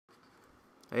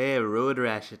Hey, road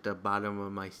rash at the bottom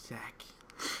of my sack.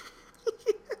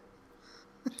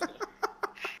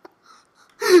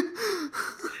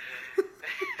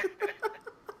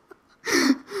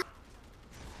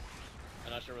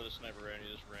 I'm not sure where the sniper ran.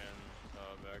 He just ran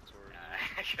back towards.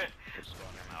 I should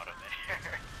spawn him out of there.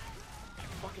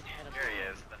 Fucking had him. Here he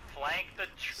is. The flank, the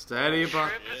Steady, but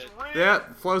trip is real. yeah,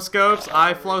 flow scopes.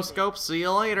 I flow scopes. See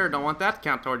you later. Don't want that to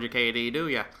count toward your KD, do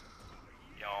ya?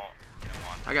 You don't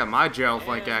want I got my gel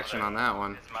flank action on that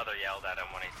one. His mother yelled at him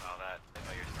when he saw that. They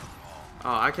thought you're so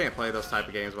small. Oh, I can't play those type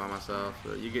of games by myself.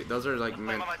 You get those are like I was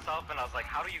playing by myself and I was like,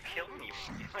 how do you kill me?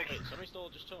 Like, Wait, somebody still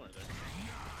just chilling right there.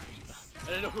 I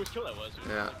didn't know whose kill that was.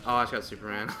 Yeah. Oh, I just got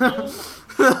Superman.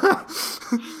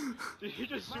 Did he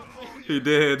just shoot me? He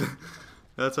did.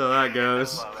 That's how that I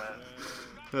goes. love it.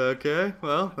 Okay,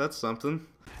 well, that's something.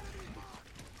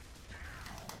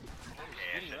 Okay,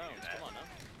 I should do that. Come on now.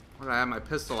 Why did I have my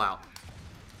pistol out?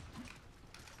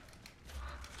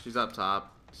 She's up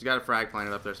top. She's got a frag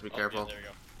planted up there, so be careful. Yeah, there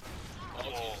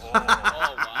we go. Oh,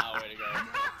 Oh wow, way to go.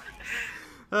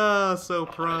 Oh, so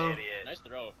What pro. an idiot. Nice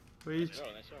throw. We- Nice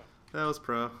throw, nice throw. That was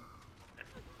pro.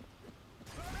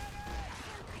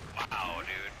 Wow,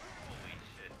 dude. Holy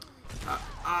shit.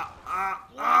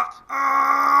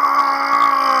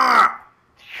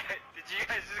 Did you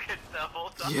guys just get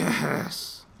doubled up?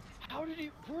 Yes. How did he,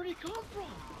 where'd he come from?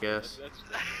 Yes. That's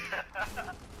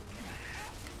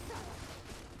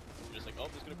just like, oh, I'm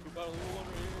just gonna poop out a little one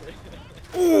right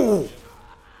here. Ooh.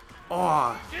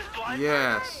 Oh, Just blind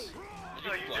yes.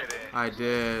 No, you did it. I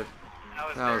did.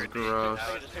 That was gross.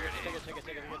 That was Take it.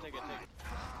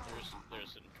 They're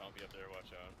sitting comfy up there,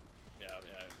 watch out. Yeah,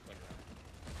 look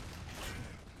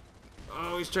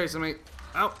around. Oh, he's chasing me.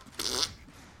 Oh. Oh,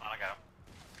 I got him.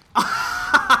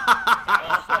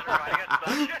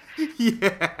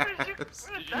 Yes.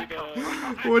 Where did that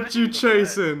come from? What you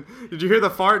chasing? Did you hear the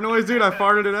fart noise, dude? I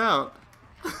farted it out.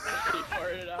 He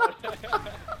farted out.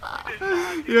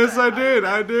 Yes, I did.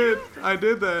 I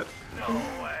did that. No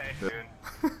way, dude.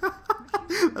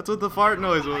 That's what the fart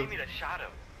noise was. I need a shot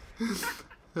him.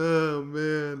 Oh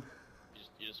man.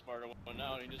 You just farted one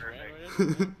out and he just ran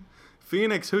right in.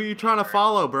 Phoenix, who you trying to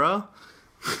follow, bro?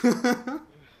 It was a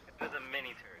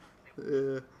mini turret.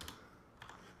 Yeah.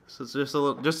 So it's just a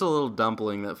little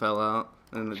dumpling that fell out,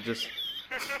 and it just.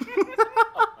 Oh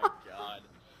my god.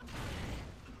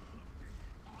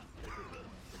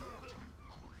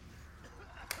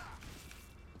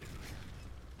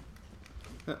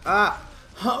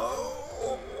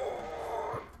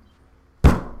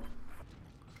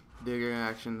 Digger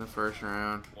action the first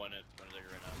round. Won it. Won a digger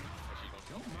right now. Actually,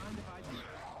 don't mind if I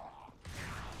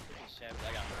just. Savage,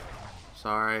 I got him.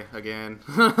 Sorry, again.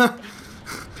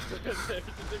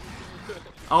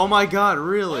 Oh my god,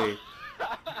 really?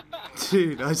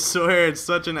 Dude, I swear it's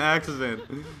such an accident.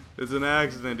 It's an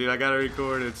accident, dude. I gotta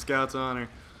record it. Scout's honor.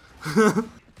 1v3.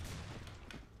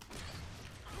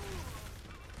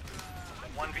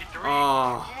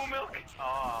 Oh. Moo milk.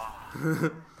 Oh.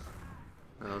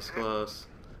 That was close.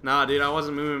 Nah, dude, I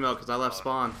wasn't moving milk because I left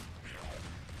spawn.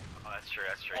 Oh, that's true.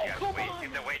 That's true. You have to wait. You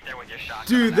have to wait there with your shotgun.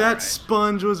 Dude, that right?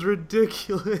 sponge was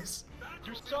ridiculous.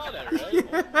 You saw that, right?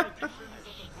 Oh my gosh.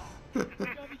 You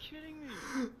gotta be kidding me.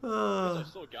 I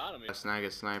still got him. Snag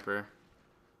a sniper.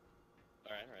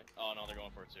 Alright. Oh no, they're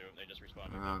going for it too. They just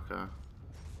respawned. Okay.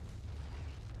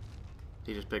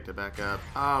 He just picked it back up.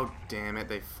 Oh, damn it.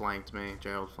 They flanked me.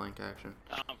 Gerald flank action.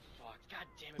 Fuck. God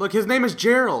damn it. Look, his name is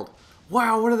Gerald.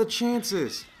 Wow, what are the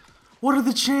chances? What are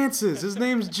the chances? His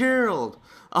name's Gerald.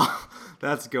 Oh,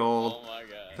 that's gold. Oh my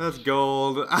god. That's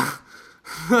gold. Around,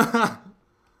 Gerald.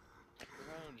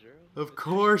 Of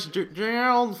course,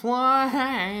 Gerald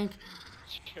flank.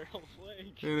 Gerald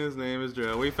Flake. And his name is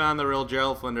Gerald. We found the real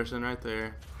Gerald Flenderson right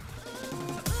there.